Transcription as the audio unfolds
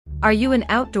Are you an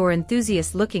outdoor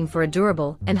enthusiast looking for a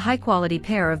durable and high-quality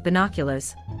pair of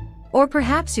binoculars? Or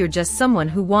perhaps you're just someone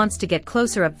who wants to get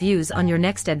closer-up views on your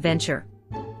next adventure?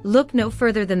 Look no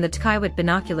further than the TQYUIT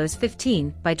Binoculars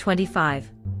 15 by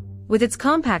 25. With its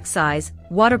compact size,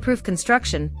 waterproof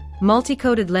construction,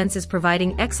 multi-coated lenses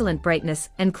providing excellent brightness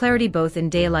and clarity both in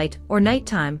daylight or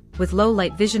nighttime, with low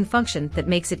light vision function that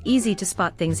makes it easy to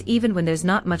spot things even when there's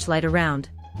not much light around.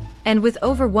 And with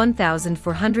over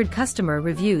 1,400 customer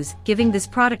reviews giving this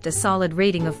product a solid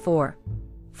rating of 4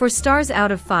 stars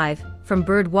out of 5, from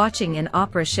bird watching and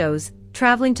opera shows,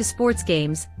 traveling to sports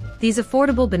games, these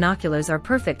affordable binoculars are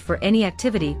perfect for any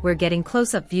activity where getting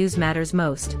close-up views matters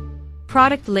most.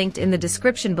 Product linked in the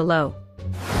description below.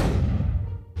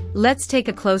 Let's take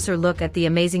a closer look at the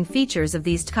amazing features of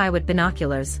these TQYUIT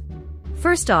binoculars.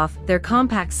 First off, their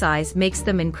compact size makes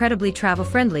them incredibly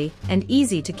travel-friendly and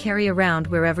easy to carry around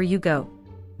wherever you go.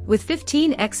 With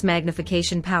 15x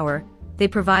magnification power, they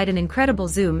provide an incredible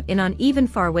zoom in on even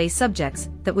far-away subjects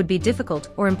that would be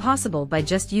difficult or impossible by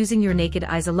just using your naked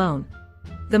eyes alone.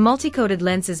 The multi-coated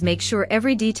lenses make sure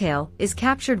every detail is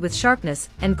captured with sharpness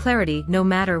and clarity no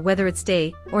matter whether it's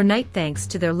day or night thanks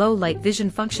to their low light vision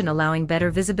function allowing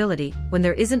better visibility when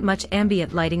there isn't much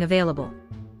ambient lighting available.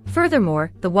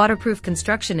 Furthermore, the waterproof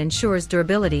construction ensures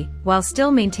durability while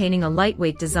still maintaining a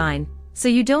lightweight design, so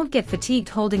you don't get fatigued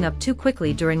holding up too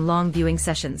quickly during long viewing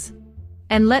sessions.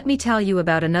 And let me tell you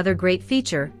about another great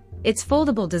feature. Its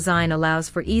foldable design allows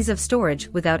for ease of storage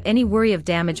without any worry of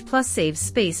damage plus saves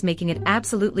space, making it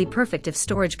absolutely perfect if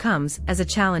storage comes as a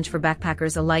challenge for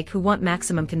backpackers alike who want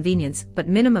maximum convenience but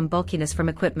minimum bulkiness from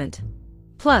equipment.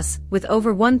 Plus, with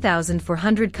over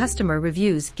 1,400 customer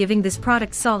reviews giving this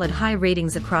product solid high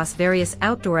ratings across various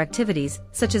outdoor activities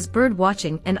such as bird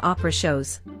watching and opera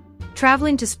shows.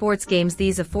 Traveling to sports games,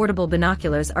 these affordable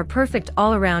binoculars are perfect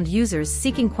all-around users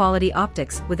seeking quality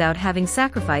optics without having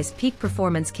sacrificed peak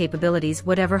performance capabilities,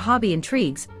 whatever hobby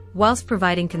intrigues, whilst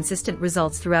providing consistent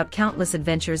results throughout countless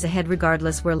adventures ahead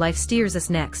regardless where life steers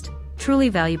us next. Truly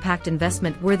value-packed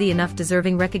investment worthy enough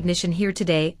deserving recognition here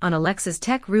today on Alexa's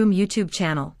Tech Room YouTube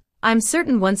channel. I'm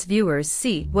certain once viewers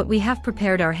see what we have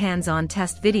prepared our hands-on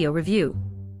test video review,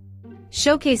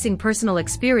 showcasing personal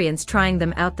experience trying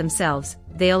them out themselves,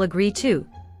 they'll agree too.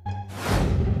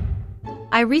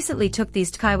 I recently took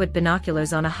these TQYUIT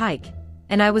binoculars on a hike,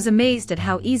 and I was amazed at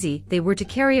how easy they were to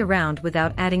carry around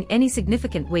without adding any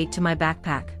significant weight to my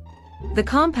backpack. The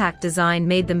compact design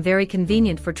made them very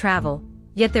convenient for travel,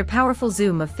 yet their powerful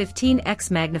zoom of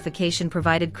 15x magnification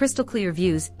provided crystal clear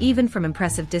views even from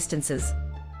impressive distances.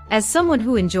 As someone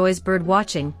who enjoys bird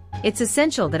watching, it's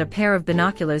essential that a pair of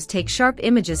binoculars take sharp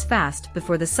images fast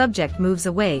before the subject moves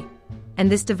away,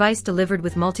 and this device delivered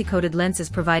with multi-coated lenses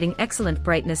providing excellent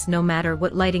brightness no matter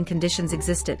what lighting conditions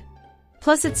existed.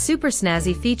 Plus its super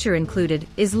snazzy feature included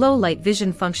is low light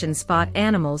vision function. Spot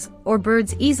animals or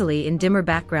birds easily in dimmer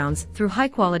backgrounds through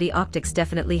high-quality optics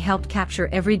definitely helped capture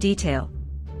every detail.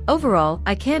 Overall,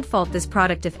 I can't fault this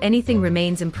product. If anything,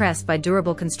 remains impressed by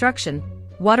durable construction.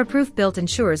 Waterproof built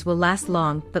ensures will last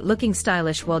long but looking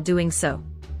stylish while doing so.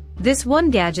 This one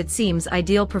gadget seems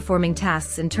ideal performing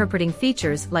tasks interpreting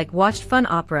features like watched fun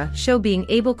opera show, being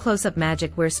able close-up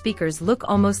magic where speakers look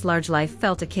almost large, life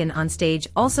felt akin on stage,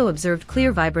 also observed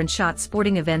clear vibrant shots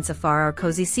sporting events afar or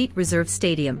cozy seat reserved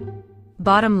stadium.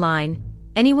 Bottom line,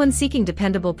 anyone seeking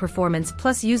dependable performance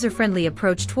plus user-friendly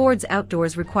approach towards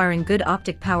outdoors requiring good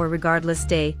optic power regardless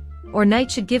day or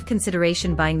night should give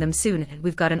consideration buying them soon.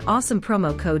 We've got an awesome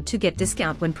promo code to get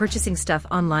discount when purchasing stuff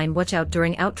online. Watch out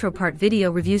during outro part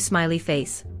video review smiley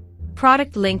face.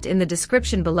 Product linked in the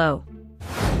description below.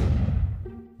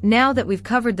 Now that we've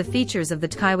covered the features of the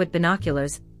TQYUIT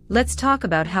binoculars, let's talk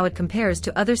about how it compares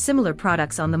to other similar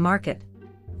products on the market.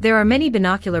 There are many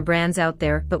binocular brands out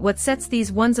there, but what sets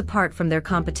these ones apart from their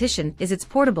competition is its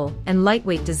portable and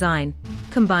lightweight design,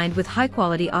 combined with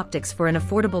high-quality optics for an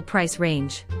affordable price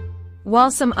range.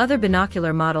 While some other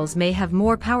binocular models may have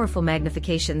more powerful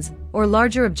magnifications or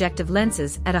larger objective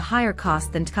lenses at a higher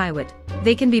cost than TQYUIT,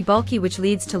 they can be bulky, which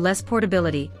leads to less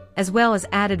portability, as well as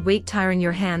added weight tiring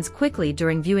your hands quickly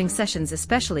during viewing sessions,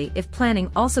 especially if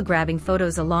planning. Also grabbing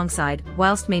photos alongside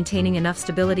whilst maintaining enough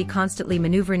stability, constantly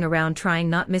maneuvering around trying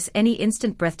not miss any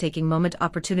instant breathtaking moment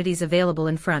opportunities available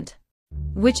in front,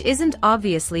 which isn't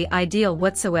obviously ideal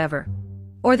whatsoever.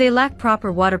 Or they lack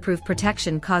proper waterproof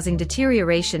protection causing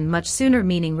deterioration much sooner,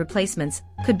 meaning replacements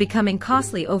could becoming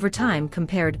costly over time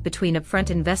compared between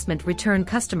upfront investment return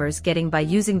customers getting by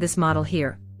using this model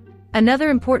here.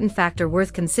 Another important factor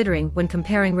worth considering when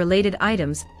comparing related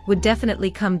items would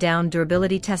definitely come down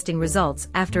durability testing results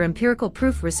after empirical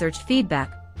proof research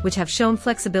feedback which have shown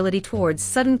flexibility towards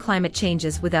sudden climate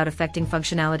changes without affecting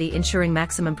functionality, ensuring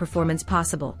maximum performance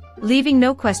possible. Leaving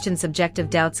no question subjective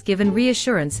doubts, given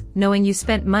reassurance, knowing you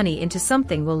spent money into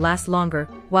something will last longer,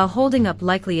 while holding up,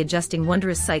 likely adjusting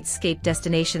wondrous sight-scape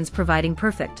destinations, providing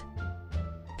perfect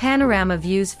panorama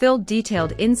views, filled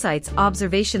detailed insights,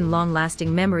 observation,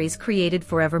 long-lasting memories created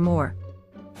forevermore.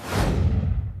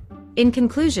 In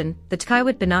conclusion, the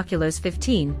TQYUIT Binoculars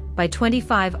 15 by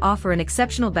 25 offer an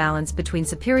exceptional balance between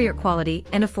superior quality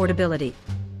and affordability.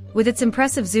 With its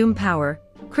impressive zoom power,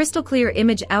 crystal-clear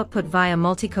image output via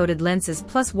multi-coated lenses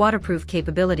plus waterproof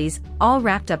capabilities, all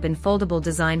wrapped up in foldable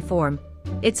design form,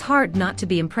 it's hard not to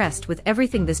be impressed with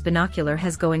everything this binocular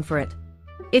has going for it.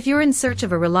 If you're in search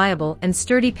of a reliable and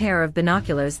sturdy pair of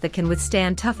binoculars that can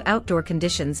withstand tough outdoor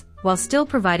conditions while still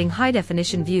providing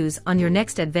high-definition views on your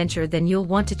next adventure, then you'll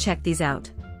want to check these out.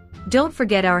 Don't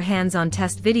forget our hands-on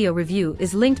test video review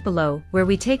is linked below, where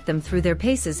we take them through their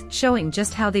paces, showing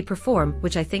just how they perform,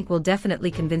 which I think will definitely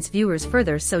convince viewers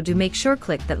further, so do make sure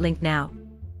click that link now.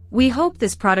 We hope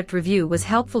this product review was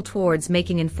helpful towards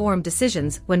making informed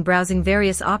decisions when browsing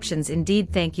various options.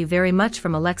 Indeed, thank you very much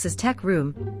from Alexa's Tech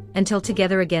Room. Until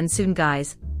together again soon,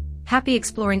 guys. Happy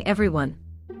exploring, everyone.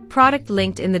 Product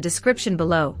linked in the description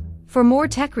below. For more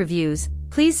tech reviews,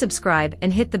 please subscribe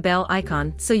and hit the bell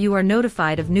icon so you are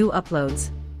notified of new uploads.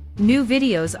 New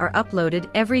videos are uploaded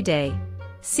every day.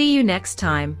 See you next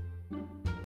time.